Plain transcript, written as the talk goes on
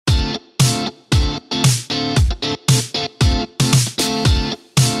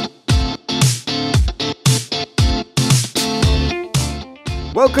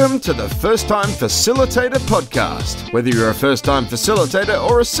Welcome to the First Time Facilitator podcast. Whether you're a first-time facilitator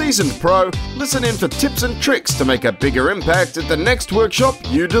or a seasoned pro, listen in for tips and tricks to make a bigger impact at the next workshop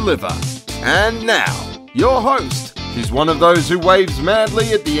you deliver. And now, your host. She's one of those who waves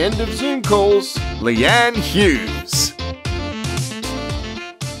madly at the end of Zoom calls, Leanne Hughes.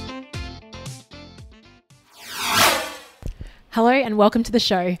 Hello and welcome to the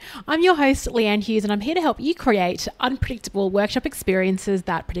show. I'm your host, Leanne Hughes, and I'm here to help you create unpredictable workshop experiences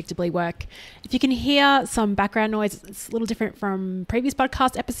that predictably work. If you can hear some background noise, it's a little different from previous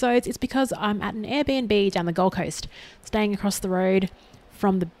podcast episodes. It's because I'm at an Airbnb down the Gold Coast, staying across the road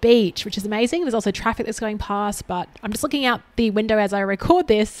from the beach, which is amazing. There's also traffic that's going past, but I'm just looking out the window as I record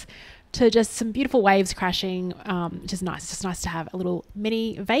this to just some beautiful waves crashing, which is nice. It's just nice to have a little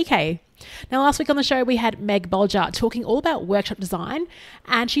mini vacay. Now, last week on the show, we had Meg Bolger talking all about workshop design,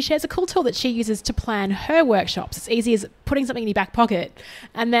 and she shares a cool tool that she uses to plan her workshops. It's easy as putting something in your back pocket.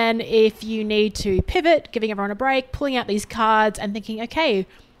 And then if you need to pivot, giving everyone a break, pulling out these cards and thinking, okay,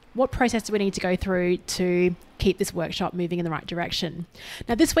 what process do we need to go through to keep this workshop moving in the right direction?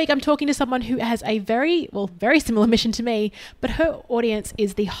 Now, this week I'm talking to someone who has a very similar mission to me, but her audience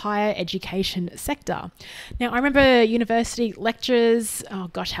is the higher education sector. Now, I remember university lectures,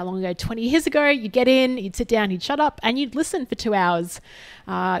 how long ago? 20 years ago, you'd get in, you'd sit down, you'd shut up, and you'd listen for 2 hours.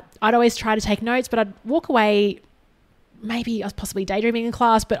 I'd always try to take notes, but I'd walk away. Maybe I was possibly daydreaming in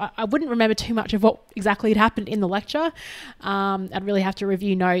class, but I wouldn't remember too much of what exactly had happened in the lecture. I'd really have to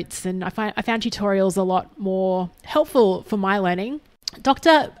review notes, and I found tutorials a lot more helpful for my learning.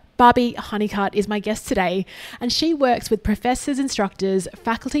 Dr. Barbi Honeycutt is my guest today, and she works with professors, instructors,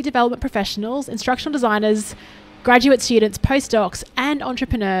 faculty development professionals, instructional designers, graduate students, postdocs, and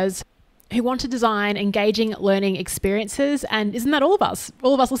entrepreneurs who want to design engaging learning experiences. And isn't that all of us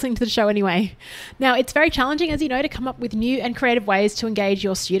listening to the show anyway? Now, it's very challenging, as you know, to come up with new and creative ways to engage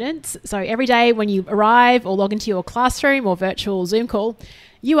your students. So every day when you arrive or log into your classroom or virtual Zoom call,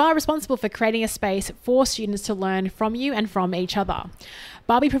 you are responsible for creating a space for students to learn from you and from each other.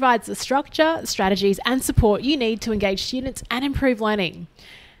 Barbi provides the structure, strategies, and support you need to engage students and improve learning.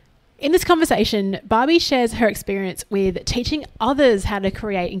 In this conversation, Barbi shares her experience with teaching others how to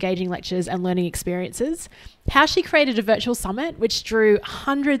create engaging lectures and learning experiences, how she created a virtual summit, which drew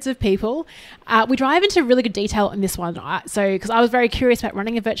hundreds of people. We dive into really good detail in this one. Because I was very curious about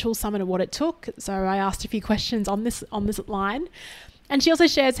running a virtual summit and what it took. So I asked a few questions on this line. And she also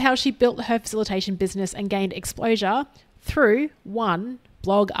shares how she built her facilitation business and gained exposure through one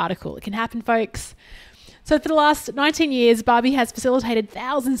blog article. It can happen, folks. So for the last 19 years, Barbi has facilitated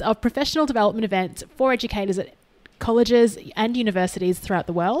thousands of professional development events for educators at colleges and universities throughout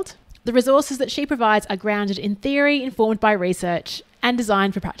the world. The resources that she provides are grounded in theory, informed by research, and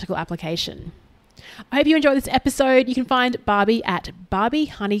designed for practical application. I hope you enjoyed this episode. You can find Barbi at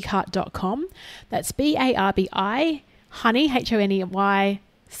barbihoneycutt.com. That's B-A-R-B-I, honey, H-O-N-E-Y,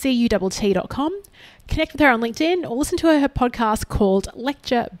 C-U-T-T.com. Connect with her on LinkedIn or listen to her podcast called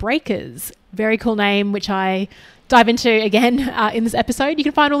Lecture Breakers. Very cool name, which I dive into again in this episode. You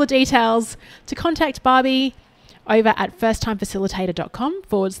can find all the details to contact Barbi over at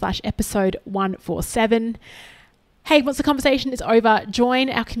firsttimefacilitator.com/episode 147. Hey, once the conversation is over, join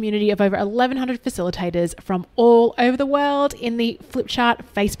our community of over 1,100 facilitators from all over the world in the Flipchart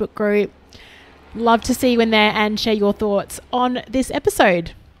Facebook group. Love to see you in there and share your thoughts on this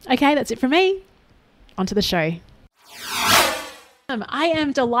episode. Okay, that's it from me. On to the show. I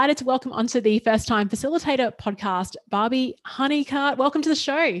am delighted to welcome onto the First Time Facilitator podcast, Barbi Honeycutt. Welcome to the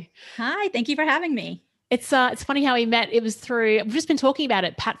show. Hi, thank you for having me. It's funny how we met. It was we've just been talking about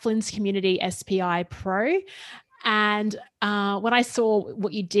it, Pat Flynn's Community SPI Pro. And when I saw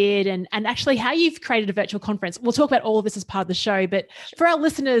what you did and actually how you've created a virtual conference, we'll talk about all of this as part of the show. But for our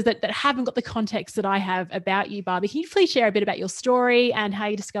listeners that haven't got the context that I have about you, Barbi, can you please share a bit about your story and how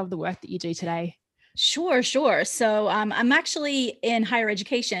you discovered the work that you do today? Sure. So I'm actually in higher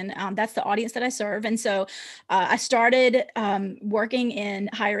education. That's the audience that I serve. And so I started working in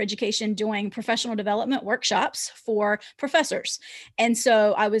higher education doing professional development workshops for professors. And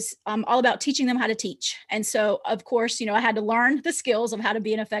so I was all about teaching them how to teach. And so, of course, I had to learn the skills of how to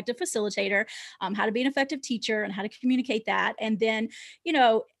be an effective facilitator, how to be an effective teacher, and how to communicate that. And then,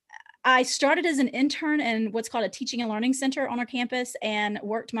 I started as an intern in what's called a teaching and learning center on our campus and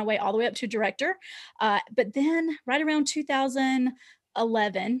worked my way all the way up to director. But then right around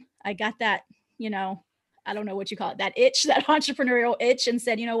 2011, I got that, I don't know what you call it, that itch, that entrepreneurial itch, and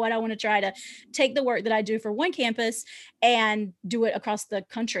said, you know what, I want to try to take the work that I do for one campus and do it across the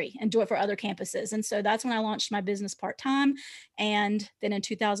country and do it for other campuses. And so that's when I launched my business part-time. And then in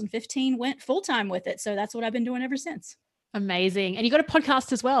 2015 went full-time with it. So that's what I've been doing ever since. Amazing. And you got a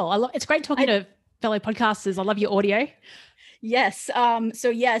podcast as well. It's great talking to fellow podcasters. I love your audio. Yes.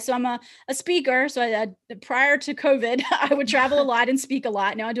 So I'm a speaker. So prior to COVID, I would travel a lot and speak a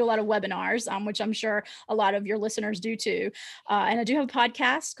lot. Now I do a lot of webinars, which I'm sure a lot of your listeners do too. And I do have a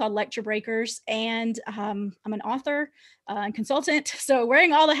podcast called Lecture Breakers, and I'm an author and consultant. So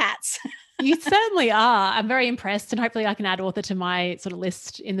wearing all the hats. You certainly are. I'm very impressed, and hopefully I can add author to my sort of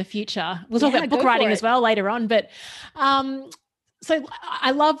list in the future. We'll talk about book writing as well later on, but so I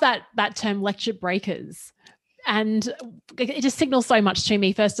love that term, lecture breakers. And it just signals so much to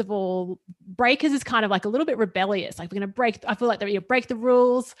me. First of all, breakers is kind of like a little bit rebellious. Like, we're going to break, I feel like you break the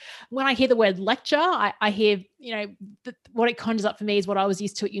rules. When I hear the word lecture, I hear, what it conjures up for me is what I was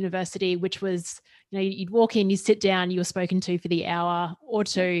used to at university, which was, you'd walk in, you sit down, you were spoken to for the hour or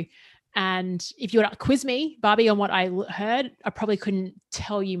two. And if you were to quiz me, Barbi, on what I heard, I probably couldn't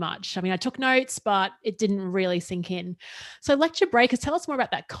tell you much. I mean, I took notes, but it didn't really sink in. So lecture breakers, tell us more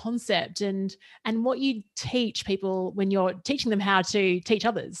about that concept and what you teach people when you're teaching them how to teach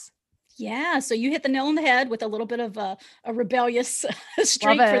others. Yeah, so you hit the nail on the head with a little bit of a rebellious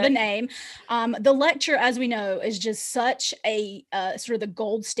streak for the name. The lecture, as we know, is just such a sort of the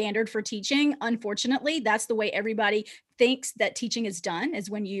gold standard for teaching. Unfortunately, that's the way everybody thinks that teaching is done, is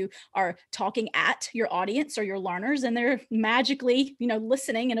when you are talking at your audience or your learners and they're magically,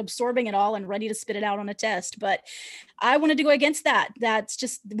 listening and absorbing it all and ready to spit it out on a test. But I wanted to go against that. That's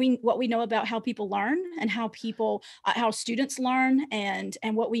just what we know about how people learn and how students learn, and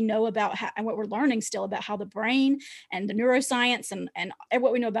what we know about and what we're learning still about how the brain and the neuroscience and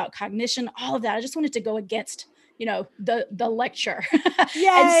what we know about cognition, all of that. I just wanted to go against the lecture.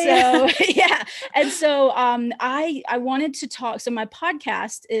 And so I wanted to talk. So my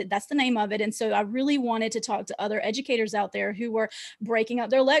podcast, that's the name of it. And so I really wanted to talk to other educators out there who were breaking up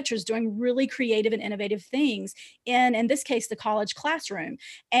their lectures, doing really creative and innovative things in this case, the college classroom.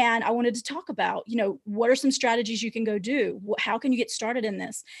 And I wanted to talk about, what are some strategies you can go do? How can you get started in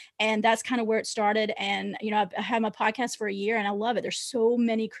this? And that's kind of where it started. And, I've had my podcast for a year and I love it. There's so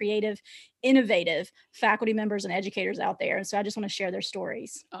many creative, innovative faculty members and educators out there. And so I just want to share their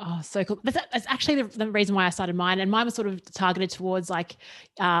stories. Oh, so cool. That's actually the reason why I started mine. And mine was sort of targeted towards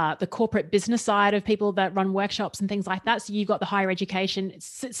the corporate business side of people that run workshops and things like that. So you've got the higher education.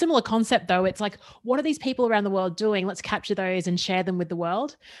 It's a similar concept though. It's like, what are these people around the world doing? Let's capture those and share them with the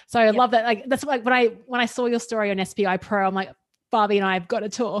world. So I love that. That's like when I saw your story on SPI Pro, I'm like, Barbi and I have got to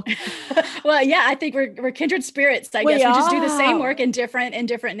talk. Well, yeah, I think we're kindred spirits. I guess we just do the same work in different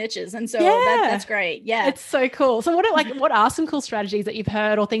niches, and so that's great. Yeah, it's so cool. So what are some cool strategies that you've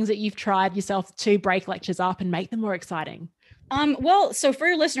heard or things that you've tried yourself to break lectures up and make them more exciting? Well, so for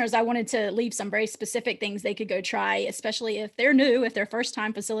your listeners, I wanted to leave some very specific things they could go try, especially if they're new, if they're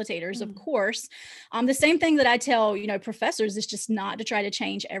first-time facilitators, of course. The same thing that I tell, professors is just not to try to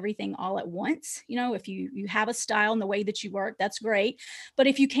change everything all at once. If you have a style in the way that you work, that's great. But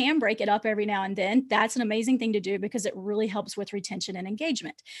if you can break it up every now and then, that's an amazing thing to do because it really helps with retention and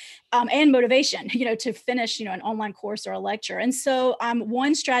engagement and motivation, to finish, an online course or a lecture. And so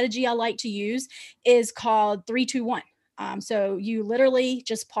one strategy I like to use is called 3-2-1. So you literally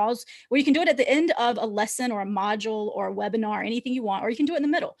just pause, or you can do it at the end of a lesson or a module or a webinar, anything you want, or you can do it in the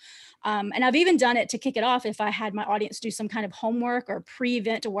middle. And I've even done it to kick it off if I had my audience do some kind of homework or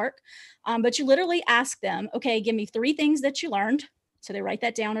pre-event work. But you literally ask them, okay, give me 3 things that you learned. So they write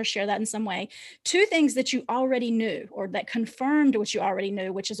that down or share that in some way. 2 things that you already knew or that confirmed what you already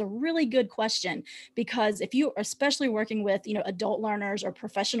knew, which is a really good question, because if you are especially working with, adult learners or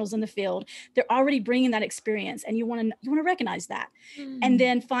professionals in the field, they're already bringing that experience and you want to recognize that. And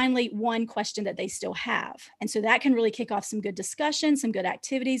then finally, 1 question that they still have. And so that can really kick off some good discussion, some good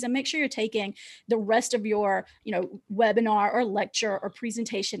activities, and make sure you're taking the rest of your, webinar or lecture or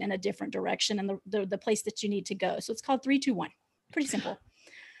presentation in a different direction and the place that you need to go. So it's called 3-2-1. Pretty simple.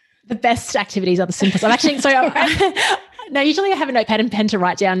 The best activities are the simplest. I'm actually, now usually I have a notepad and pen to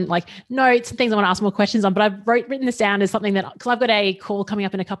write down like notes and things I want to ask more questions on, but I've written this down as something that, because I've got a call coming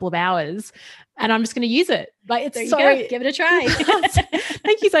up in a couple of hours and I'm just going to use it. Like it's give it a try.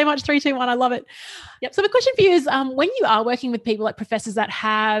 Thank you so much. 3-2-1. I love it. Yep. So the question for you is, when you are working with people like professors that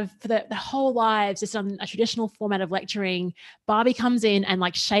have for their whole lives just on a traditional format of lecturing, Barbi comes in and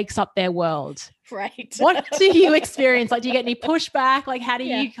like shakes up their world. Right. What do you experience? Like, do you get any pushback? Like, how do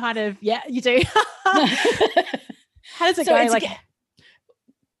you kind of, you do. How does it go?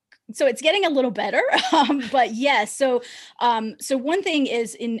 So it's getting a little better, but yes. So one thing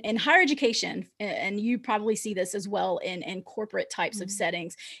is in higher education, and you probably see this as well in corporate types of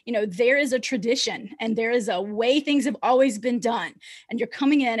settings. There is a tradition and there is a way things have always been done, and you're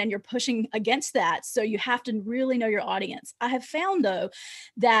coming in and you're pushing against that. So you have to really know your audience. I have found though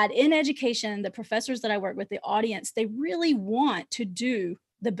that in education, the professors that I work with, the audience, they really want to do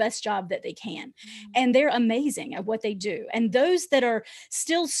the best job that they can. And they're amazing at what they do. And those that are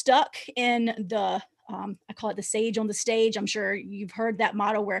still stuck in the I call it the sage on the stage. I'm sure you've heard that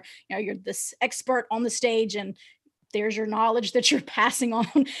motto where you're this expert on the stage and there's your knowledge that you're passing on.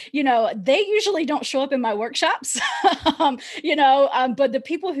 They usually don't show up in my workshops. But the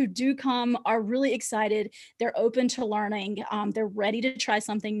people who do come are really excited. They're open to learning. They're ready to try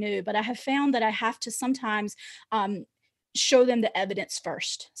something new. But I have found that I have to sometimes show them the evidence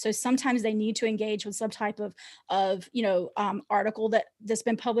first. So sometimes they need to engage with some type of article that's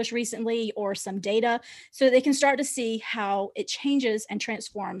been published recently or some data so that they can start to see how it changes and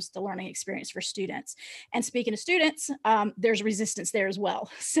transforms the learning experience for students. And speaking of students, there's resistance there as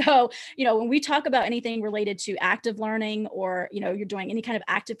well. So, when we talk about anything related to active learning or, you're doing any kind of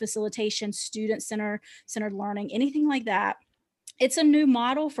active facilitation, student-centered learning, anything like that, it's a new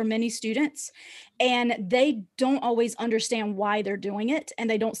model for many students, and they don't always understand why they're doing it, and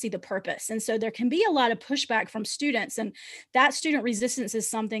they don't see the purpose. And so there can be a lot of pushback from students, and that student resistance is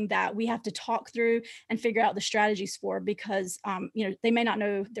something that we have to talk through and figure out the strategies for, because they may not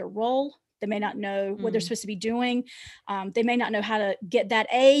know their role. They may not know what they're supposed to be doing. They may not know how to get that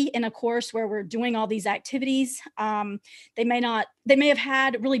A in a course where we're doing all these activities. They may have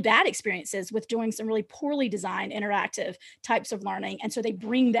had really bad experiences with doing some really poorly designed interactive types of learning. And so they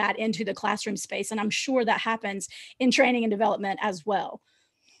bring that into the classroom space. And I'm sure that happens in training and development as well.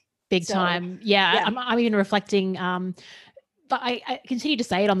 Big time. Yeah. I'm even reflecting, but I continue to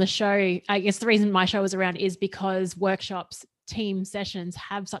say it on the show. I guess the reason my show is around is because workshops, team sessions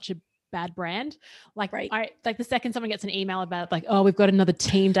have such a bad brand. Like, right. Like the second someone gets an email about like, oh, we've got another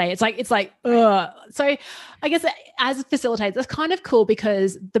team day, it's like, ugh. So I guess as facilitators, that's kind of cool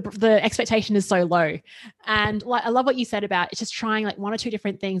because the expectation is so low. And like, I love what you said about it's just trying like one or two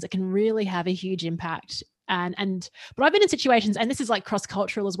different things that can really have a huge impact. But I've been in situations, and this is like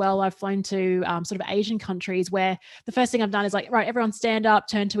cross-cultural as well. I've flown to sort of Asian countries where the first thing I've done is like, right, everyone stand up,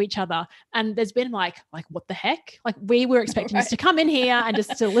 turn to each other. And there's been like, what the heck? Like we were expecting us to come in here and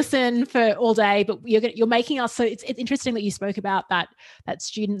just to listen for all day, but you're making us. So it's interesting that you spoke about that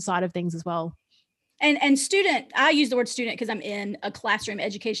student side of things as well. And student, I use the word student because I'm in a classroom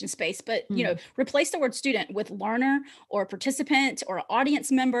education space, but replace the word student with learner or participant or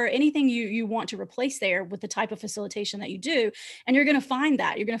audience member, anything you want to replace there with the type of facilitation that you do. And you're going to find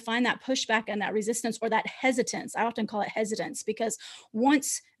that. You're going to find that pushback and that resistance or that hesitance. I often call it hesitance because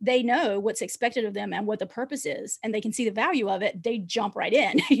once they know what's expected of them and what the purpose is, and they can see the value of it, they jump right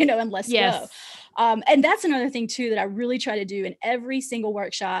in, and let's go. And that's another thing too, that I really try to do in every single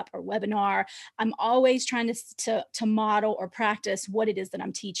workshop or webinar. I'm always trying to model or practice what it is that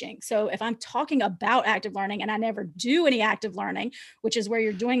I'm teaching. So if I'm talking about active learning and I never do any active learning, which is where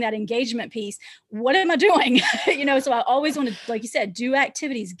you're doing that engagement piece, what am I doing? So I always want to, like you said, do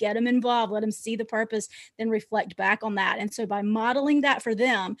activities, get them involved, let them see the purpose, then reflect back on that. And so by modeling that for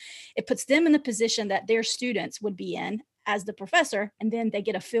them, it puts them in the position that their students would be in as the professor, and then they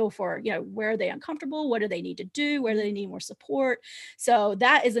get a feel for, where are they uncomfortable, what do they need to do, where do they need more support. So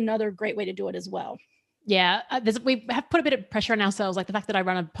that is another great way to do it as well. Yeah, we have put a bit of pressure on ourselves, like the fact that I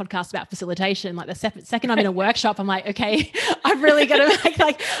run a podcast about facilitation. Like the second I'm in a workshop, I'm like, okay, I've really got to make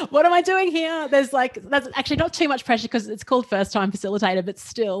like, what am I doing here? That's actually not too much pressure because it's called first time facilitator, but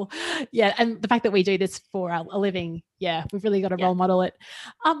still, yeah. And the fact that we do this for a living, yeah, we've really got to role model it.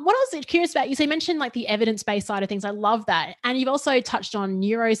 What I was curious about, you mentioned like the evidence-based side of things. I love that. And you've also touched on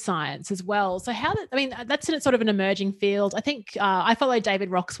neuroscience as well. So that's sort of an emerging field. I think I follow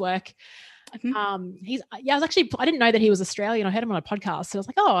David Rock's work. I didn't know that he was Australian. I heard him on a podcast. So I was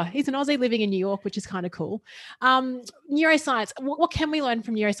like, oh, he's an Aussie living in New York, which is kind of cool. Neuroscience, what can we learn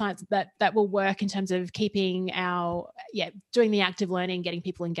from neuroscience that will work in terms of keeping doing the active learning, getting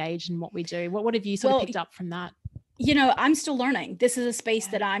people engaged in what we do? What have you sort of picked up from that? I'm still learning. This is a space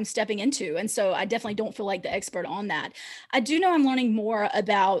that I'm stepping into. And so I definitely don't feel like the expert on that. I do know I'm learning more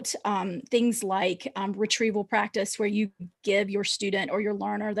about things like retrieval practice, where you give your student or your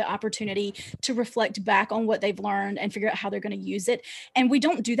learner the opportunity to reflect back on what they've learned and figure out how they're going to use it. And we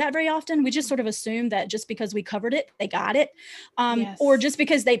don't do that very often. We just sort of assume that just because we covered it, they got it. Or just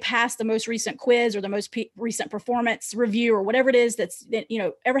because they passed the most recent quiz or the most recent performance review or whatever it is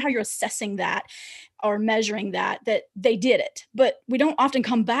ever how you're assessing that. or measuring that they did it. But we don't often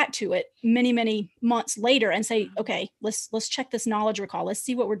come back to it many, many months later and say, okay, let's check this knowledge recall. Let's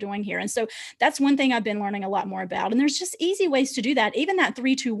see what we're doing here. And so that's one thing I've been learning a lot more about. And there's just easy ways to do that. Even that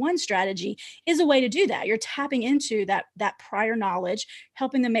 3-2-1 strategy is a way to do that. You're tapping into that prior knowledge,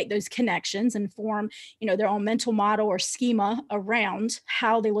 helping them make those connections and form, their own mental model or schema around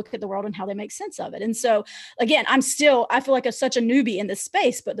how they look at the world and how they make sense of it. And so again, I feel like I'm such a newbie in this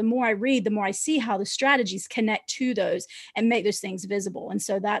space, but the more I read, the more I see how the strategies connect to those and make those things visible. And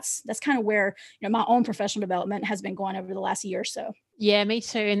so that's kind of where, my own professional development has been going over the last year or so. Yeah, me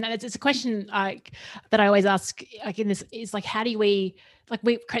too. And it's a question that I always ask, in this is how do we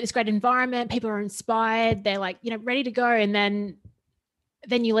create this great environment? People are inspired. They're ready to go. And then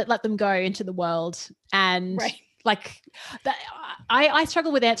you let them go into the world. And right. I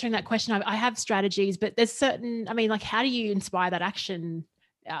struggle with answering that question. I have strategies, but there's certain, how do you inspire that action?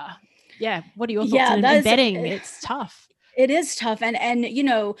 What are your thoughts on embedding? It's tough. It is tough. And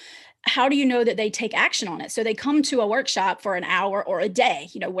how do you know that they take action on it? So they come to a workshop for an hour or a day,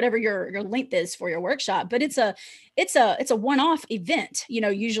 whatever your length is for your workshop, but it's a one-off event.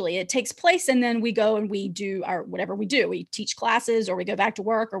 Usually it takes place and then we go and we do whatever we do. We teach classes or we go back to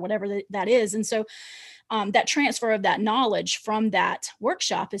work or whatever that is. And so that transfer of that knowledge from that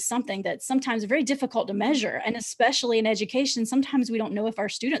workshop is something that's sometimes very difficult to measure. And especially in education, sometimes we don't know if our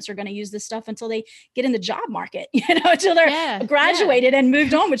students are going to use this stuff until they get in the job market, until they're graduated and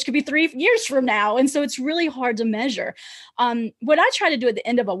moved on, which could be 3 years from now. And so it's really hard to measure. What I try to do at the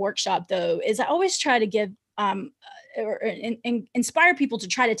end of a workshop, though, is I always try to give or inspire people to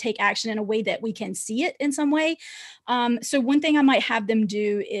try to take action in a way that we can see it in some way. So one thing I might have them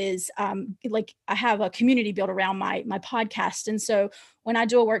do is I have a community built around my podcast. And so when I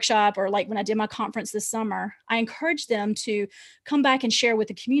do a workshop or when I did my conference this summer, I encourage them to come back and share with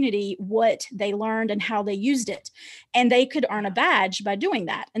the community what they learned and how they used it. And they could earn a badge by doing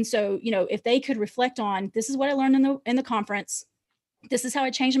that. And so, if they could reflect on, this is what I learned in the conference, this is how I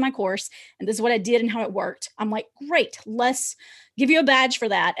changed my course, and this is what I did and how it worked. I'm like, great, let's give you a badge for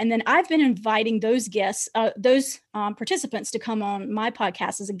that. And then I've been inviting those guests, participants to come on my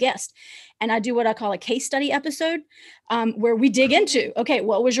podcast as a guest. And I do what I call a case study episode where we dig into, okay,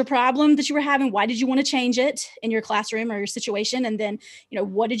 what was your problem that you were having? Why did you want to change it in your classroom or your situation? And then,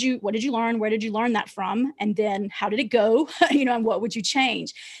 what did you learn? Where did you learn that from? And then how did it go? And what would you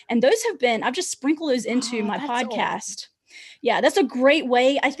change? And those I've just sprinkled those into my podcast. Awesome. Yeah, that's a great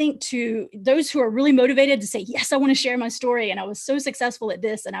way, I think, to those who are really motivated to say, yes, I want to share my story. And I was so successful at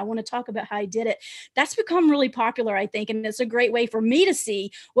this. And I want to talk about how I did it. That's become really popular, I think. And it's a great way for me to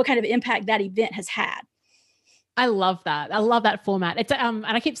see what kind of impact that event has had. I love that. I love that format. It's and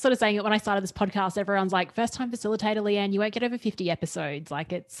I keep sort of saying it when I started this podcast, everyone's like, first time facilitator, Leanne, you won't get over 50 episodes.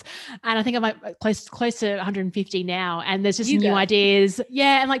 And I think I'm close to 150 now. And there's just new ideas.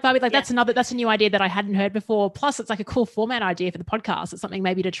 Yeah. And Barbi, that's a new idea that I hadn't heard before. Plus it's a cool format idea for the podcast. It's something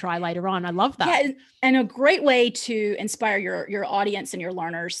maybe to try later on. I love that. Yeah. And a great way to inspire your audience and your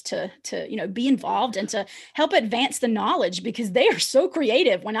learners to be involved and to help advance the knowledge, because they are so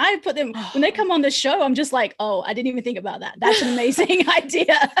creative. When I put them, when they come on the show, I'm just like, oh, I didn't even think about that. That's an amazing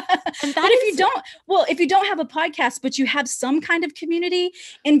idea. And if you don't have a podcast, but you have some kind of community,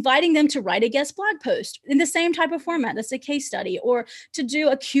 inviting them to write a guest blog post in the same type of format, that's a case study, or to do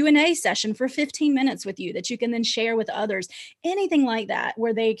a Q&A session for 15 minutes with you that you can then share with others, anything like that,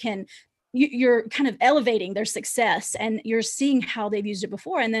 where they can, you're kind of elevating their success and you're seeing how they've used it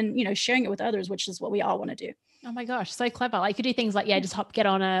before, and then, sharing it with others, which is what we all want to do. Oh my gosh, so clever. You could do things like, just get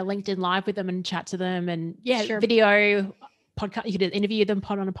on a LinkedIn Live with them and chat to them, and sure. Video podcast. You could interview them,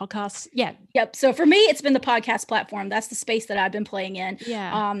 put on a podcast. Yeah. Yep. So for me, it's been the podcast platform. That's the space that I've been playing in.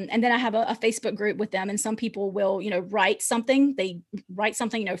 Yeah. And then I have a Facebook group with them, and some people will, write something. They write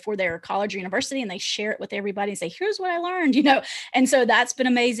something, for their college or university, and they share it with everybody and say, here's what I learned, And so that's been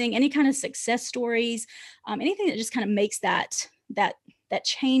amazing. Any kind of success stories, anything that just kind of makes that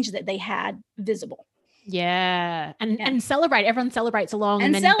change that they had visible. Yeah. And celebrate. Everyone celebrates along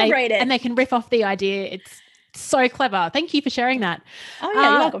and then celebrate it. And they can riff off the idea. It's so clever. Thank you for sharing that. Oh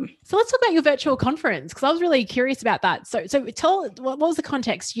yeah, you're welcome. So let's talk about your virtual conference, because I was really curious about that. So tell, what was the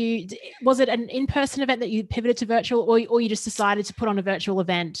context? Was it an in-person event that you pivoted to virtual, or you just decided to put on a virtual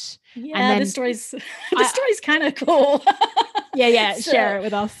event? Yeah, the story's kind of cool. Yeah. Share it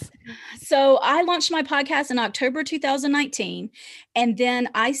with us. So I launched my podcast in October 2019. And then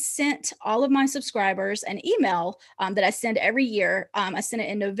I sent all of my subscribers an email that I send every year. I sent it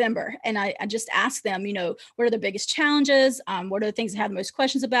in November. And I just asked them, what are the biggest challenges? What are the things they have the most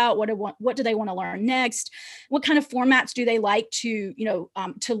questions about? What do they want to learn next? What kind of formats do they like to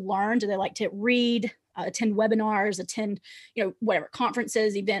learn? Do they like to read? Attend webinars, attend, whatever,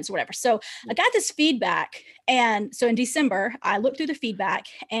 conferences, events, whatever. So I got this feedback. And so in December, I looked through the feedback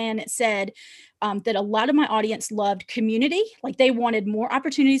and it said that a lot of my audience loved community. Like they wanted more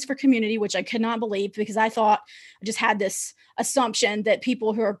opportunities for community, which I could not believe because I just had this assumption that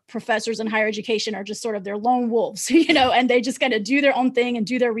people who are professors in higher education are just sort of their lone wolves, and they just got to do their own thing and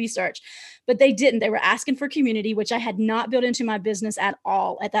do their research. But they didn't. They were asking for community, which I had not built into my business at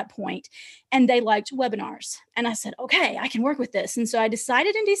all at that point. And they liked webinars. And I said, okay, I can work with this. And so I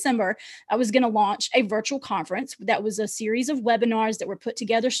decided in December, I was going to launch a virtual conference that was a series of webinars that were put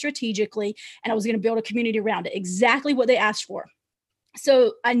together strategically. And I was going to build a community around it, exactly what they asked for.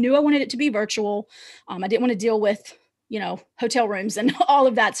 So I knew I wanted it to be virtual. I didn't want to deal with, hotel rooms and all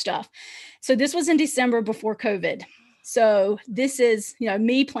of that stuff. So this was in December before COVID. So this is,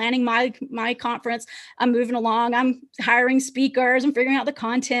 me planning my conference. I'm moving along. I'm hiring speakers. I'm figuring out the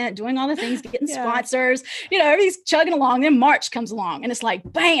content, doing all the things, getting sponsors, everything's chugging along. Then March comes along and it's like,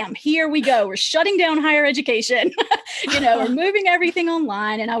 bam, here we go. We're shutting down higher education. We're moving everything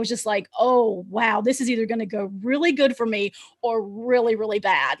online. And I was just like, oh, wow, this is either going to go really good for me or really, really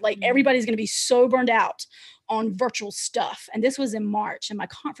bad. Like everybody's going to be so burned out on virtual stuff. And this was in March and my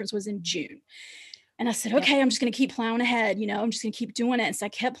conference was in June. And I said, okay, I'm just going to keep plowing ahead. I'm just going to keep doing it. And so I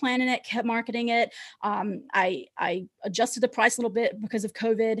kept planning it, kept marketing it. I adjusted the price a little bit because of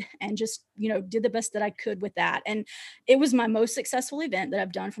COVID and just, did the best that I could with that. And it was my most successful event that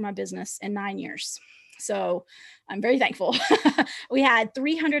I've done for my business in 9 years. So I'm very thankful. We had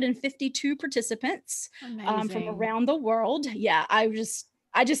 352 participants from around the world. Yeah,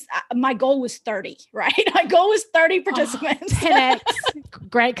 my goal was 30, right? My goal was 30 participants. 10x.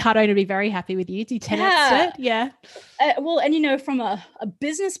 Grant Cardone would be very happy with you. You 10x it? Yeah. Well, and from a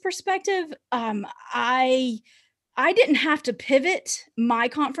business perspective, I didn't have to pivot my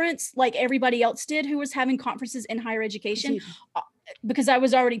conference like everybody else did who was having conferences in higher education because I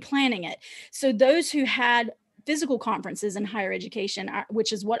was already planning it. So those who had physical conferences in higher education,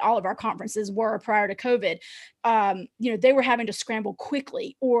 which is what all of our conferences were prior to COVID, they were having to scramble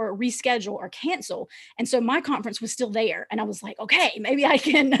quickly or reschedule or cancel. And so my conference was still there. And I was like, okay, maybe I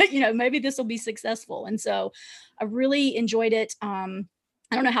can, maybe this will be successful. And so I really enjoyed it.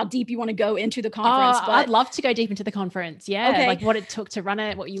 I don't know how deep you want to go into the conference, but I'd love to go deep into the conference. Yeah. Okay. Like what it took to run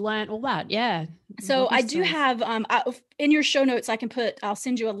it, what you learned, all that. Yeah. So I do have, in your show notes, I'll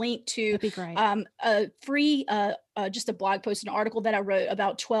send you a link to a free, just a blog post, an article that I wrote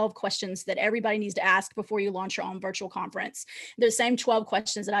about 12 questions that everybody needs to ask before you launch your own virtual conference. They're the same 12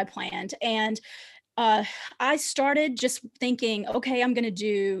 questions that I planned. And I started just thinking, okay, I'm going to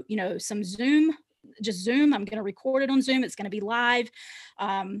do, some Zoom. I'm going to record it on Zoom. It's going to be live.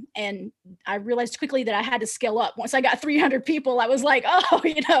 And I realized quickly that I had to scale up. Once I got 300 people, I was like, oh,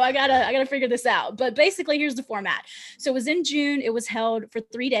 I gotta figure this out. But basically here's the format. So it was in June. It was held for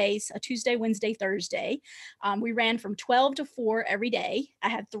 3 days, a Tuesday, Wednesday, Thursday. We ran from 12 to 4 every day. I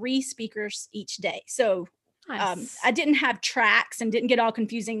had 3 speakers each day. So nice. I didn't have tracks and didn't get all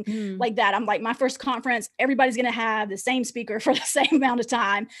confusing like that. I'm like, my first conference, everybody's going to have the same speaker for the same amount of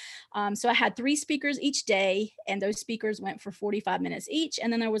time. So I had 3 speakers each day, and those speakers went for 45 minutes each.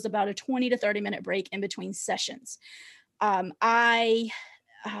 And then there was about a 20 to 30 minute break in between sessions. I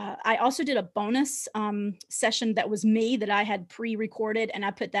also did a bonus session that was me that I had pre-recorded, and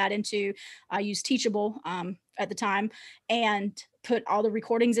I put that I used Teachable at the time and put all the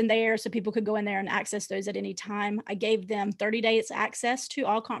recordings in there so people could go in there and access those at any time. I gave them 30 days access to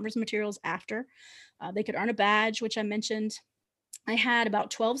all conference materials after. They could earn a badge, which I mentioned. I had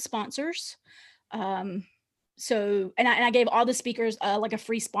about 12 sponsors. So, and I gave all the speakers like a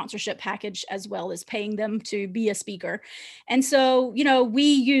free sponsorship package, as well as paying them to be a speaker. And so, we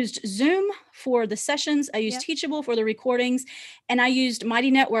used Zoom for the sessions. I used Teachable for the recordings, and I used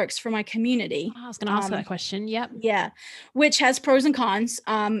Mighty Networks for my community. I was going to ask that question. Yep. Yeah. Which has pros and cons.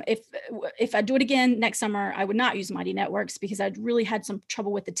 If I do it again next summer, I would not use Mighty Networks because I'd really had some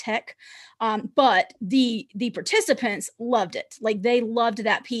trouble with the tech. But the participants loved it. Like they loved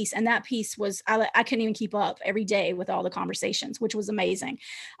that piece. And that piece was, I couldn't even keep up every day with all the conversations, which was amazing.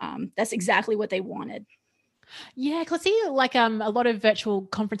 That's exactly what they wanted. Yeah, because I see like a lot of virtual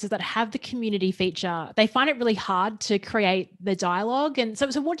conferences that have the community feature, they find it really hard to create the dialogue. And so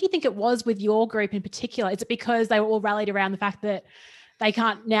what do you think it was with your group in particular? Is it because they were all rallied around the fact that they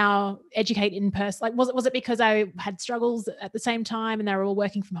can't now educate in person? Like, was it because I had struggles at the same time and they were all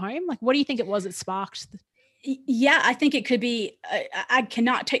working from home? Like, what do you think it was that sparked? Yeah, I think it could be, I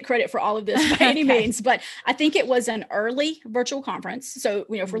cannot take credit for all of this by any Okay. means, but I think it was an early virtual conference. So,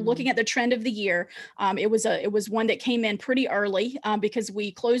 if we're looking at the trend of the year, it was one that came in pretty early, because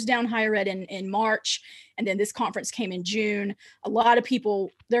we closed down higher ed in March, and then this conference came in June. A lot of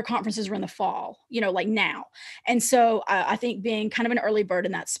people, their conferences were in the fall, like now. And so I think being kind of an early bird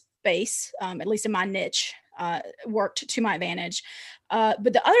in that space, at least in my niche, worked to my advantage.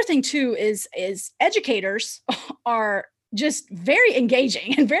 But the other thing too is educators are just very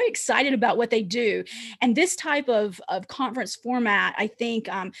engaging and very excited about what they do. And this type of conference format, I think,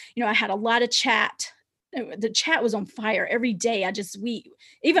 I had a lot of chat. The chat was on fire every day.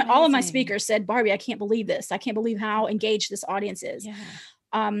 Even all of my speakers said, Barbi, I can't believe this. I can't believe how engaged this audience is.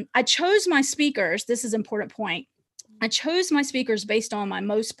 Yeah. I chose my speakers. This is an important point. I chose my speakers based on my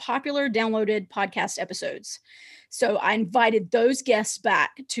most popular downloaded podcast episodes. So I invited those guests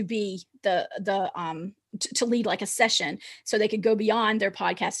back to be to lead like a session so they could go beyond their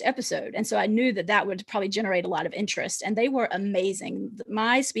podcast episode. And so I knew that would probably generate a lot of interest, and they were amazing.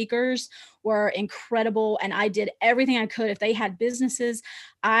 My speakers were incredible, and I did everything I could. If they had businesses,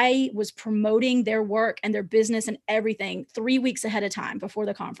 I was promoting their work and their business and everything 3 weeks ahead of time before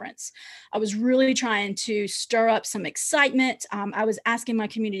the conference. I was really trying to stir up some excitement. I was asking my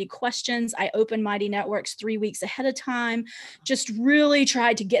community questions. I opened Mighty Networks 3 weeks ahead of time, just really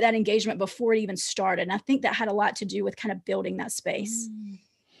tried to get that engagement before it even started. And I think that had a lot to do with kind of building that space.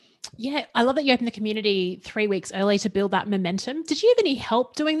 Yeah, I love that you opened the community 3 weeks early to build that momentum. Did you have any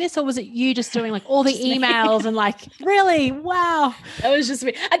help doing this, or was it you just doing like all the emails and like, really? Wow. That was just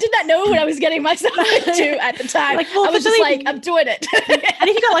me. I did not know what I was getting myself into at the time. I was just like, I'm doing it. And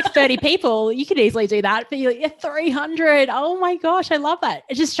if you got like 30 people, you could easily do that. But you're like, 300. Oh my gosh, I love that.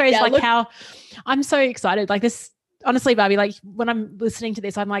 It just shows how I'm so excited. Like this. Honestly, Barbi, like when I'm listening to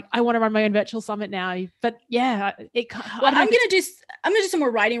this, I'm like, I want to run my own virtual summit now. But yeah, I'm going to do some more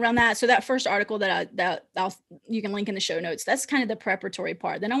writing around that. So that first article you can link in the show notes, that's kind of the preparatory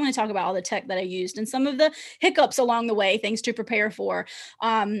part. Then I want to talk about all the tech that I used and some of the hiccups along the way, things to prepare for.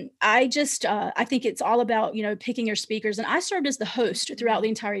 I think it's all about, picking your speakers. And I served as the host throughout the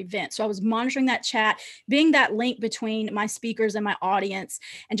entire event. So I was monitoring that chat, being that link between my speakers and my audience,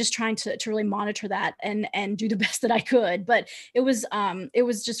 and just trying to really monitor that and do the best that I could. But it was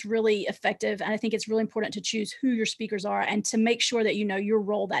just really effective. And I think it's really important to choose who your speakers are and to make sure that you know your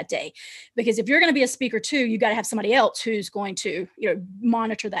role that day. Because if you're going to be a speaker too, you got to have somebody else who's going to,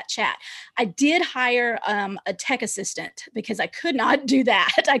 monitor that chat. I did hire a tech assistant because I could not do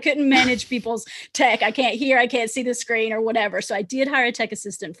that. I couldn't manage people's tech. I can't hear, I can't see the screen or whatever. So I did hire a tech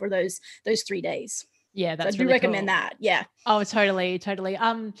assistant for those 3 days. Yeah, that's so I do recommend that. Yeah. Oh, totally.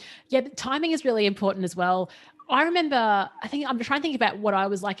 Yeah, timing is really important as well. I remember, I'm trying to think about what I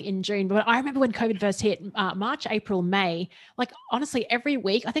was like in June, but I remember when COVID first hit, March, April, May, like honestly, every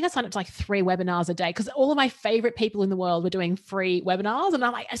week, I think I signed up to like 3 webinars a day because all of my favorite people in the world were doing free webinars. And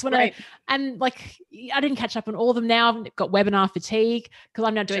I'm like, I just want to, and like, I didn't catch up on all of them now. I've got webinar fatigue because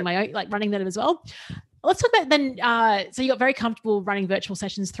I'm now doing my own, like running them as well. Let's talk about then, so you got very comfortable running virtual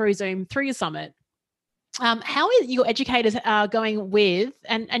sessions through Zoom, through your summit. How are your educators going with,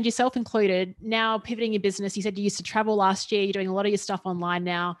 and yourself included, now pivoting your business? You said you used to travel last year. You're doing a lot of your stuff online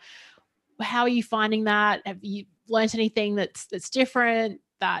now. How are you finding that? Have you learned anything that's different,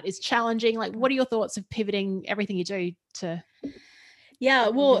 that is challenging? Like, what are your thoughts of pivoting everything you do to? Yeah,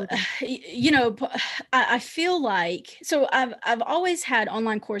 well, I feel like, so I've always had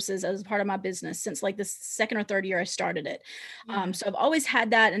online courses as part of my business since like the second or third year I started it. Yeah. So I've always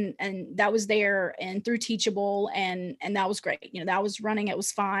had that, and that was there and through Teachable, and that was great. That was running, it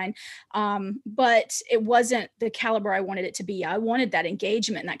was fine. But it wasn't the caliber I wanted it to be. I wanted that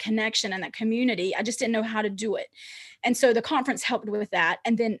engagement and that connection and that community. I just didn't know how to do it. And so the conference helped with that.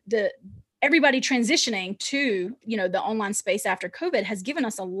 And then everybody transitioning to, the online space after COVID has given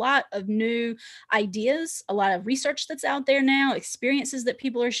us a lot of new ideas, a lot of research that's out there now, experiences that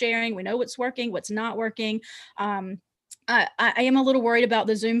people are sharing. We know what's working, what's not working. I am a little worried about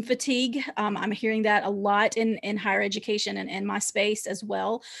the Zoom fatigue. I'm hearing that a lot in higher education and in my space as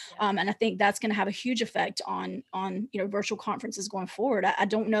well. And I think that's going to have a huge effect on virtual conferences going forward. I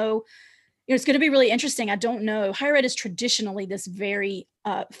don't know. It's going to be really interesting. I don't know. Higher ed is traditionally this very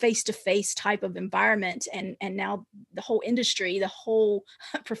face-to-face type of environment. And now the whole industry, the whole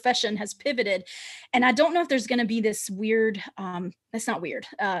profession has pivoted. And I don't know if there's going to be this weird, that's not weird,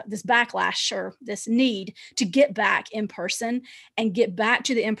 this backlash or this need to get back in person and get back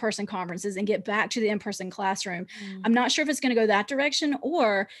to the in-person conferences and get back to the in-person classroom. I'm not sure if it's going to go that direction,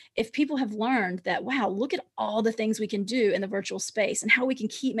 or if people have learned that, wow, look at all the things we can do in the virtual space and how we can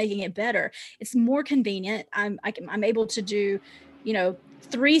keep making it better. It's more convenient. I'm able to do,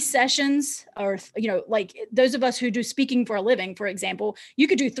 3 sessions, or, like those of us who do speaking for a living, for example, you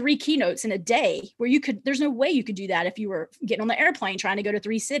could do 3 keynotes in a day, where there's no way you could do that if you were getting on the airplane trying to go to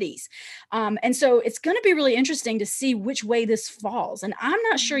 3 cities. And so it's going to be really interesting to see which way this falls. And I'm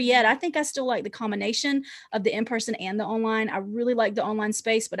not sure yet. I think I still like the combination of the in-person and the online. I really like the online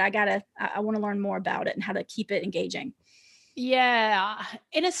space, but I want to learn more about it and how to keep it engaging. Yeah.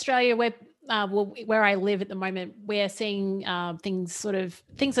 In Australia, where I live at the moment, we're seeing things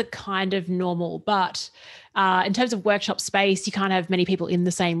are kind of normal, but in terms of workshop space, you can't have many people in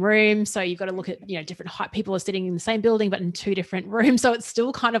the same room. So you've got to look at, different height. People are sitting in the same building, but in 2 different rooms. So it's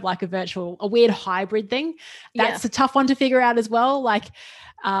still kind of like a weird hybrid thing. That's a tough one to figure out as well. Like,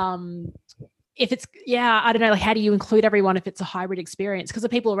 if it's, I don't know, like how do you include everyone if it's a hybrid experience? Because the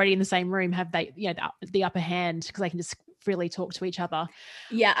people already in the same room have the upper hand, because they can just freely talk to each other.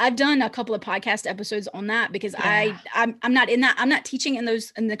 Yeah, I've done a couple of podcast episodes on that, because I'm not in that. I'm not teaching in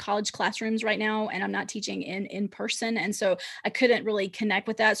the college classrooms right now, and I'm not teaching in person, and so I couldn't really connect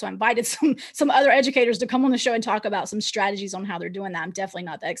with that. So I invited some other educators to come on the show and talk about some strategies on how they're doing that. I'm definitely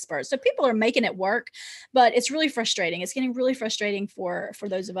not the expert. So people are making it work, but it's really frustrating. It's getting really frustrating for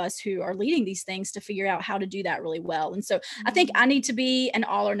those of us who are leading these things to figure out how to do that really well. And so I think I need to be an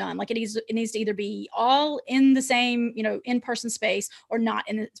all or none. Like it needs to either be all in the same, in-person space, or not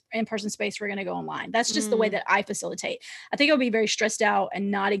in the in-person space. We're going to go online. That's just the way that I facilitate. I think I'll be very stressed out and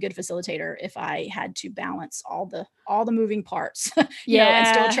not a good facilitator if I had to balance all the moving parts, and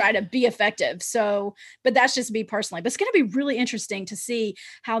still try to be effective. So, but that's just me personally, but it's going to be really interesting to see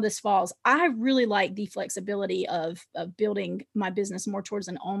how this falls. I really like the flexibility of building my business more towards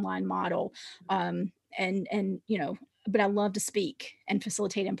an online model. But I love to speak and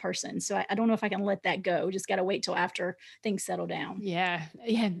facilitate in person. So I don't know if I can let that go. Just got to wait till after things settle down. Yeah.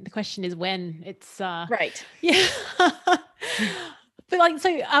 Yeah. The question is when. It's right. Yeah. But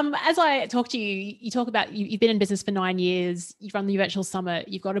as I talk to you, you talk about you've been in business for 9 years. You've run the virtual summit.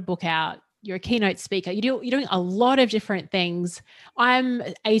 You've got a book out. You're a keynote speaker. You're doing a lot of different things. I'm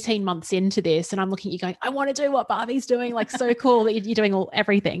 18 months into this, and I'm looking at you going, I want to do what Barbi's doing. Like, so cool that you're doing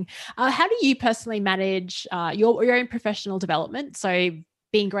everything. How do you personally manage your own professional development? So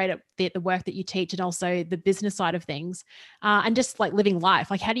being great at the work that you teach, and also the business side of things, and just like living life.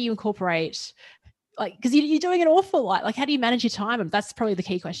 Like, how do you incorporate? Because you're doing an awful lot. Like, how do you manage your time? And that's probably the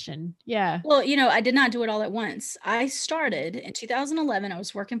key question. Yeah. Well, I did not do it all at once. I started in 2011. I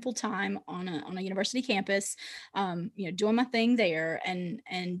was working full time on a university campus, doing my thing there,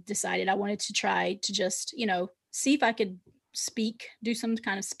 and decided I wanted to try to just, see if I could do some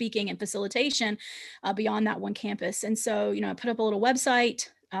kind of speaking and facilitation beyond that one campus. And so, I put up a little website,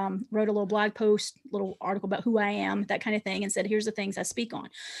 wrote a little blog post, little article about who I am, that kind of thing, and said, here's the things I speak on.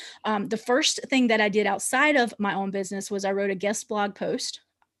 The first thing that I did outside of my own business was I wrote a guest blog post.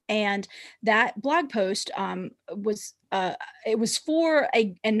 And that blog post was for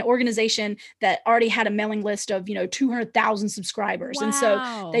an organization that already had a mailing list of 200,000 subscribers. Wow. And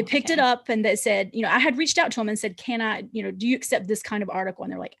so they picked it up, and they said, I had reached out to them and said, can I, do you accept this kind of article?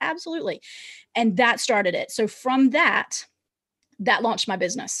 And they're like, absolutely. And that started it. So from that launched my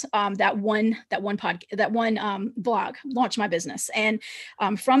business. That one blog launched my business. And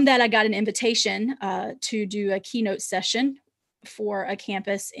from that, I got an invitation to do a keynote session for a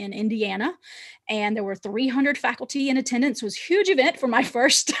campus in Indiana, and there were 300 faculty in attendance. It was a huge event for my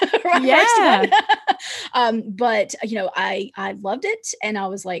first, first one. But I loved it, and I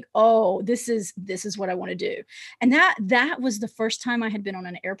was like, oh, this is what I want to do. And that was the first time I had been on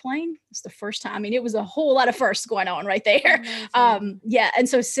an airplane. It's the first time. I mean, it was a whole lot of firsts going on right there. And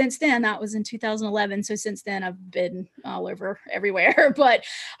so since then, that was in 2011. So since then, I've been all over everywhere. But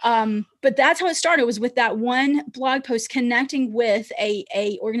that's how it started. It was with that one blog post, connecting with a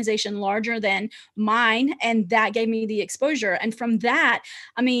organization larger than mine, and that gave me the exposure. And from that,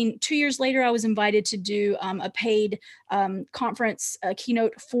 2 years later, I was invited to do a paid conference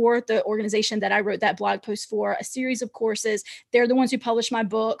keynote for the organization that I wrote that blog post for, a series of courses. They're the ones who published my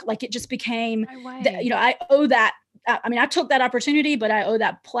book. Like, it just became, I owe that I mean, I took that opportunity, but I owe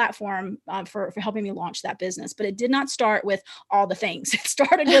that platform for helping me launch that business. But it did not start with all the things. It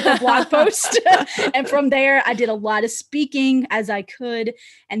started with a blog post. And from there, I did a lot of speaking as I could,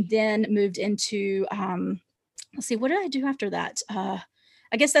 and then moved into, let's see, what did I do after that?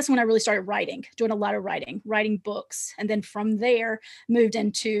 I guess that's when I really started writing, doing a lot of writing books. And then from there, moved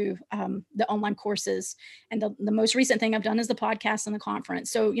into the online courses. And the most recent thing I've done is the podcast and the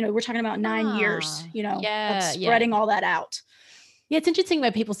conference. So, we're talking about 9 years, of spreading all that out. Yeah, it's interesting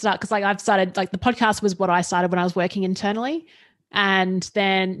where people start, because I've started, the podcast was what I started when I was working internally. And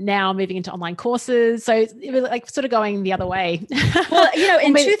then now moving into online courses. So it was sort of going the other way. Well,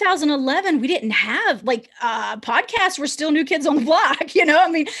 in 2011, we didn't have podcasts were still new kids on the block.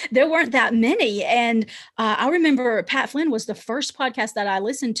 I mean, there weren't that many. And I remember Pat Flynn was the first podcast that I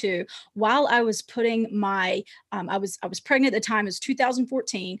listened to while I was putting my, I was pregnant at the time. It was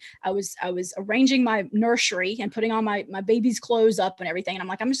 2014. I was arranging my nursery and putting on my baby's clothes up and everything. And I'm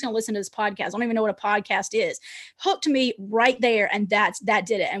like, I'm just going to listen to this podcast. I don't even know what a podcast is. Hooked me right there. And that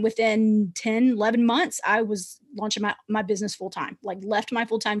did it. And within 10, 11 months, I was launching my business full time, left my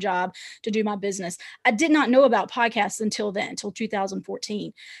full-time job to do my business. I did not know about podcasts until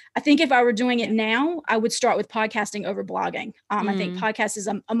 2014. I think if I were doing it now, I would start with podcasting over blogging. I think podcast is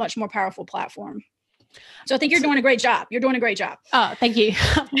a much more powerful platform. So I think you're doing a great job. You're doing a great job. Oh, thank you.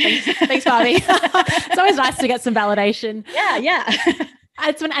 Thanks, Barbi. It's always nice to get some validation. Yeah.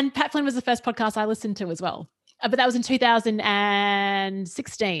 And Pat Flynn was the first podcast I listened to as well. But that was in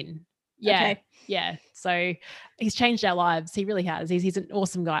 2016. Yeah. Okay. Yeah. So he's changed our lives. He really has. He's an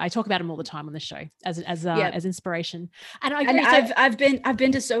awesome guy. I talk about him all the time on the show as inspiration. And I've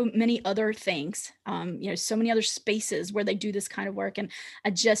been to so many other things, so many other spaces where they do this kind of work. And I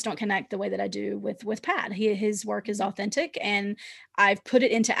just don't connect the way that I do with Pat. His work is authentic, and I've put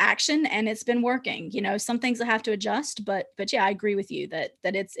it into action, and it's been working. Some things I have to adjust, but yeah, I agree with you that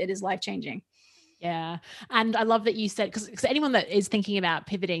it is life-changing. Yeah. And I love that you said, because anyone that is thinking about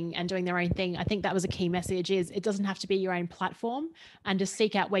pivoting and doing their own thing, I think that was a key message, is it doesn't have to be your own platform, and just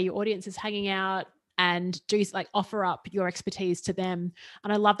seek out where your audience is hanging out and do offer up your expertise to them.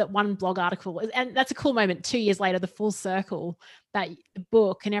 And I love that one blog article, and that's a cool moment 2 years later, the full circle, that the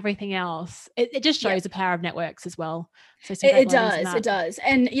book and everything else. It just shows the power of networks as well. So it does.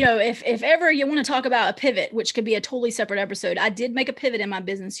 And if ever you want to talk about a pivot, which could be a totally separate episode, I did make a pivot in my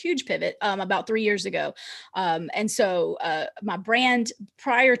business, huge pivot, about 3 years ago. And so my brand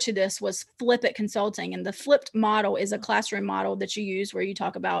prior to this was Flip It Consulting. And the flipped model is a classroom model that you use where you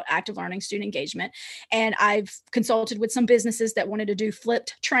talk about active learning, student engagement. And I've consulted with some businesses that wanted to do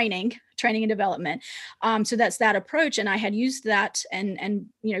flipped training and development. So that's that approach. And I had used that and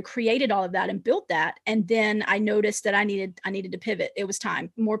created all of that and built that. And then I noticed that I needed to pivot. It was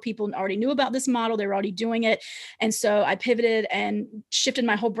time. More people already knew about this model. They were already doing it. And so I pivoted and shifted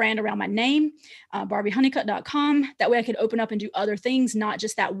my whole brand around my name, BarbiHoneycutt.com. That way I could open up and do other things, not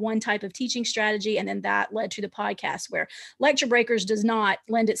just that one type of teaching strategy. And then that led to the podcast, where Lecture Breakers does not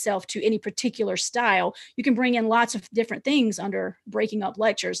lend itself to any particular style. You can bring in lots of different things under breaking up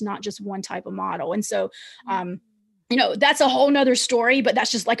lectures, not just one type of model. And so, that's a whole nother story, but that's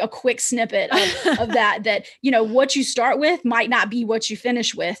just a quick snippet of that, what you start with might not be what you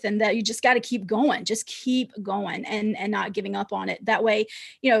finish with, and that you just got to keep going and not giving up on it. That way,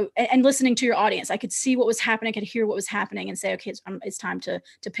 and listening to your audience, I could see what was happening, I could hear what was happening, and say, okay, it's time to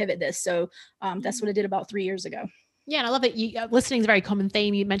pivot this. So that's what I did about 3 years ago. Yeah. And I love it. Listening is a very common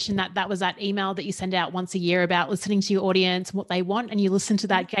theme. You mentioned that was that email that you send out once a year about listening to your audience, what they want, and you listened to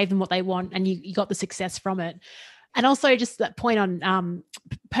that, gave them what they want, and you got the success from it. And also just that point on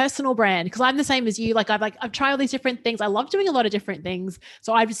personal brand, because I'm the same as you. I've tried all these different things. I love doing a lot of different things.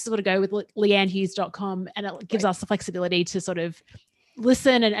 So I just sort of go with leannehughes.com, and it gives us the flexibility to sort of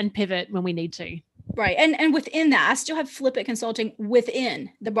listen and pivot when we need to. Right. And within that, I still have Flip It Consulting within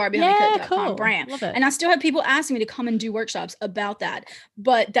the BarbiHoneycutt.com brand. Love it. And I still have people asking me to come and do workshops about that,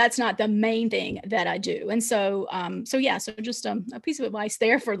 but that's not the main thing that I do. And so, so just a piece of advice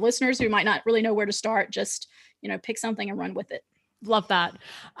there for listeners who might not really know where to start. Just, pick something and run with it. Love that.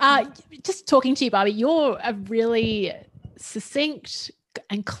 Just talking to you, Barbi, you're a really succinct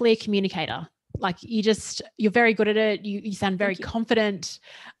and clear communicator. You're very good at it. You sound very confident.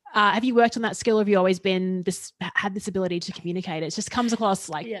 Have you worked on that skill? Or have you always had this ability to communicate? It just comes across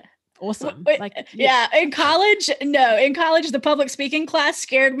awesome. In college, the public speaking class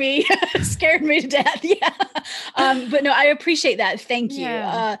scared me to death. Yeah. But no, I appreciate that. Thank you.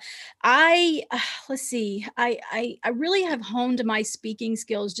 Let's see. I really have honed my speaking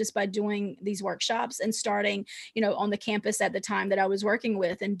skills just by doing these workshops and starting, on the campus at the time that I was working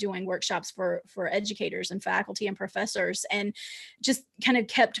with and doing workshops for educators and faculty and professors, and just kind of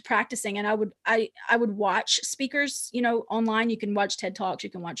kept practicing. And I would watch speakers, online. You can watch TED Talks, you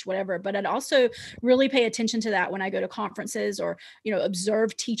can watch whatever, but I'd also really pay attention to that when I go to conferences or,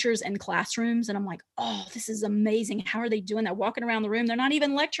 observe teachers in classrooms. And I'm like, oh, this is amazing. How are they doing that? Walking around the room, they're not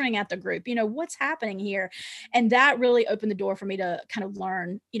even lecturing at the group, what's happening here? And that really opened the door for me to kind of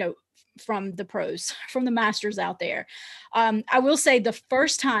learn, from the pros, from the masters out there. I will say the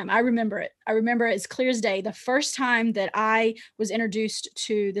first time I remember it as clear as day. The first time that I was introduced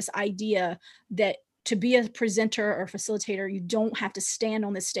to this idea that to be a presenter or facilitator, you don't have to stand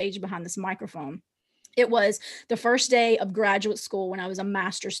on this stage behind this microphone. It was the first day of graduate school when I was a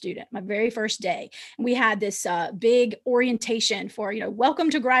master's student, my very first day. And we had this big orientation for, welcome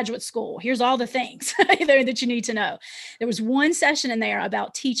to graduate school. Here's all the things there that you need to know. There was one session in there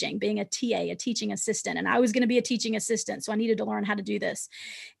about teaching, being a TA, a teaching assistant. And I was going to be a teaching assistant, so I needed to learn how to do this.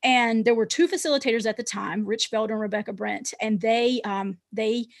 And there were two facilitators at the time, Rich Felder and Rebecca Brent, and they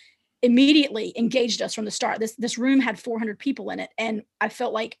immediately engaged us from the start. This room had 400 people in it, and I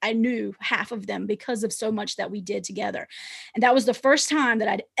felt like I knew half of them because of so much that we did together. And that was the first time that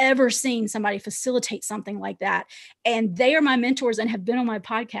I'd ever seen somebody facilitate something like that. And they are my mentors and have been on my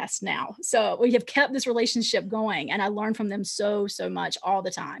podcast now. So we have kept this relationship going, and I learn from them so much all the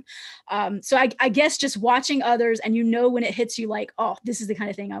time. So I guess just watching others, and when it hits you like, oh, this is the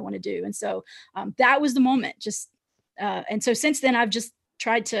kind of thing I want to do. And so that was the moment. And so since then, I've just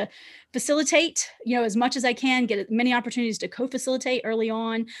tried to facilitate, as much as I can, get many opportunities to co-facilitate early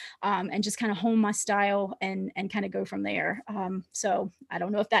on, and just kind of hone my style and kind of go from there. So I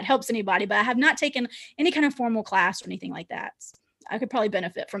don't know if that helps anybody, but I have not taken any kind of formal class or anything like that. I could probably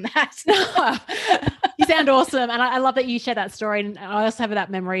benefit from that. You sound awesome. And I love that you share that story. And I also have that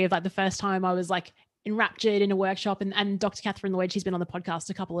memory of like the first time I was like enraptured in a workshop, and Dr. Catherine Lloyd, she's been on the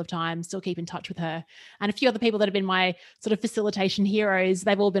podcast a couple of times, still keep in touch with her, and a few other people that have been my sort of facilitation heroes.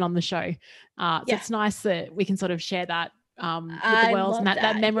 They've all been on the show. So it's nice that we can sort of share that with the world and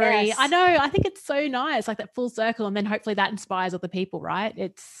that memory. Yes. I know. I think it's so nice, like that full circle. And then hopefully that inspires other people, right?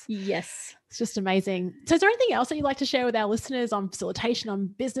 It's just amazing. So is there anything else that you'd like to share with our listeners on facilitation, on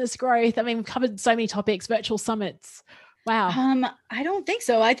business growth? I mean, we've covered so many topics, virtual summits. Wow. I don't think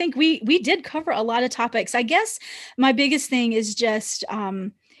so. I think we did cover a lot of topics. I guess my biggest thing is just,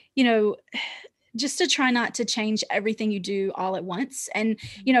 just to try not to change everything you do all at once. And,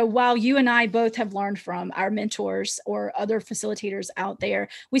 while you and I both have learned from our mentors or other facilitators out there,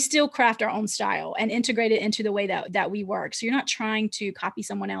 we still craft our own style and integrate it into the way that we work. So you're not trying to copy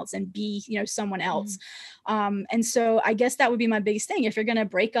someone else and be, someone else. And so I guess that would be my biggest thing. If you're going to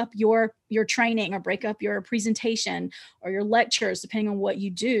break up your training or break up your presentation or your lectures, depending on what you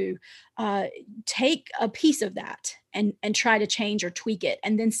do, take a piece of that and try to change or tweak it,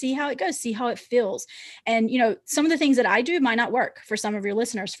 and then see how it goes, see how it feels. And, some of the things that I do might not work for some of your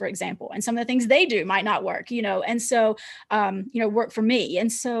listeners, for example, and some of the things they do might not work, and so, work for me. And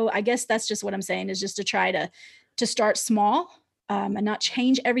so I guess that's just what I'm saying, is just to try to start small, and not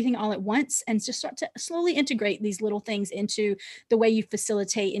change everything all at once, and just start to slowly integrate these little things into the way you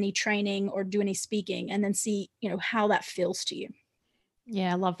facilitate any training or do any speaking, and then see, how that feels to you.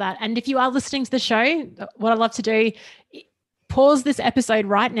 Yeah, I love that. And if you are listening to the show, what I'd love to do, pause this episode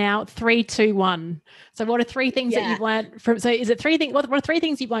right now. 3, 2, 1. So what are 3 things that you've learned from, so is it 3 things, what are 3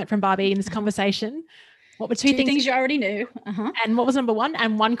 things you've learned from Barbie in this conversation? What were 2 things you already knew? And what was number 1?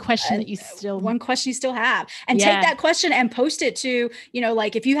 And one question that you still... One question you still have. And take that question and post it to,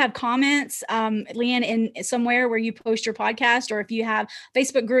 like if you have comments, Leanne, in somewhere where you post your podcast, or if you have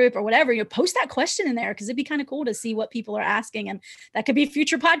Facebook group or whatever, post that question in there, because it'd be kind of cool to see what people are asking. And that could be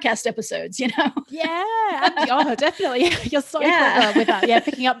future podcast episodes, Yeah. Oh, definitely. You're so clever with that. Yeah.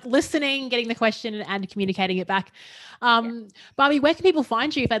 Picking up, listening, getting the question and communicating it back. Barbie, where can people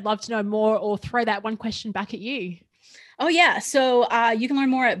find you if they'd love to know more, or throw that one question back at you? Oh, yeah. So you can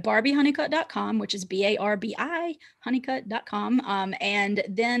learn more at barbihoneycutt.com, which is BARBI honeycutt.com. And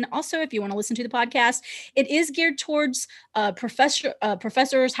then also, if you want to listen to the podcast, it is geared towards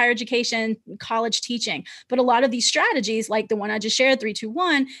professors, higher education, college teaching. But a lot of these strategies, like the one I just shared, 3, 2,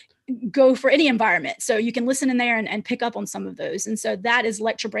 1, go for any environment. So you can listen in there and pick up on some of those. And so that is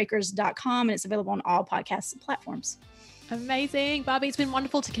lecturebreakers.com, and it's available on all podcast platforms. Amazing. Barbie, it's been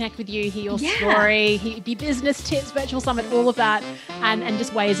wonderful to connect with you, hear your story, hear your business tips, virtual summit, all of that, and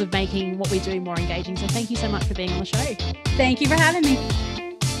just ways of making what we do more engaging. So thank you so much for being on the show. Thank you for having me.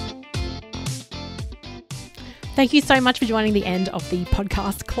 Thank you so much for joining the end of the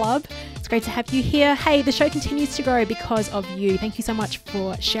podcast club. It's great to have you here. Hey, the show continues to grow because of you. Thank you so much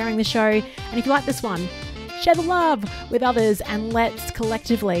for sharing the show. And if you like this one, share the love with others and let's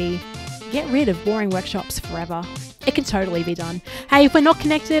collectively get rid of boring workshops forever. It can totally be done. Hey, if we're not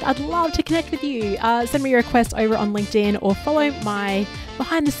connected, I'd love to connect with you. Send me a request over on LinkedIn or follow my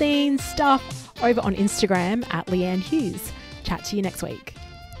behind the scenes stuff over on Instagram at Leanne Hughes. Chat to you next week.